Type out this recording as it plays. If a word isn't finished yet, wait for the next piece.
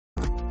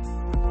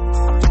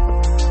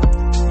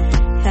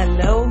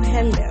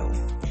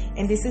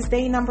And this is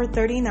day number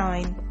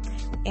 39.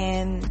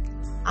 And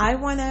I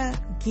want to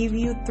give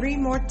you 3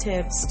 more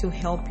tips to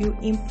help you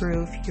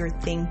improve your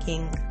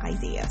thinking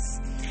ideas.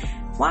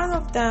 One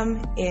of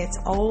them is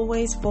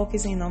always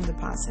focusing on the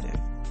positive.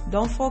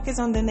 Don't focus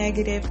on the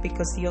negative,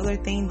 because the other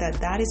thing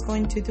that is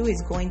going to do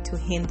is going to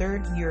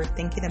hinder your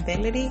thinking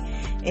ability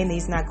and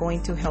is not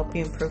going to help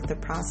you improve the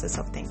process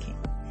of thinking.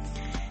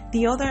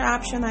 The other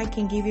option I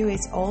can give you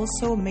is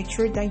also make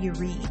sure that you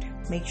read.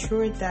 Make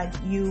sure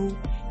that you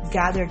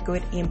gather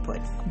good input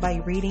by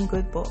reading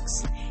good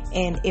books.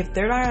 And if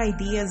there are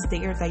ideas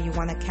there that you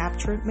want to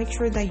capture, make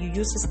sure that you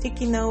use a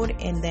sticky note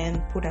and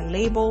then put a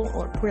label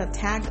or put a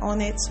tag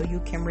on it so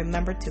you can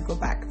remember to go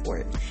back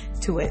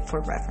to it for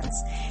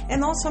reference.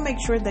 And also make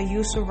sure that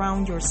you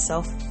surround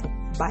yourself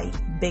by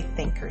big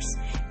thinkers,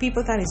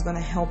 people that is going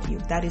to help you,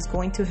 that is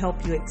going to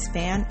help you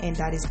expand, and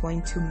that is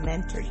going to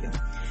mentor you.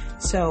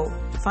 So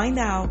find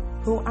out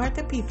who are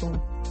the people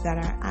that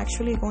are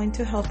actually going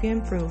to help you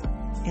improve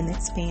and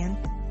expand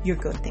your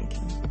good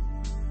thinking.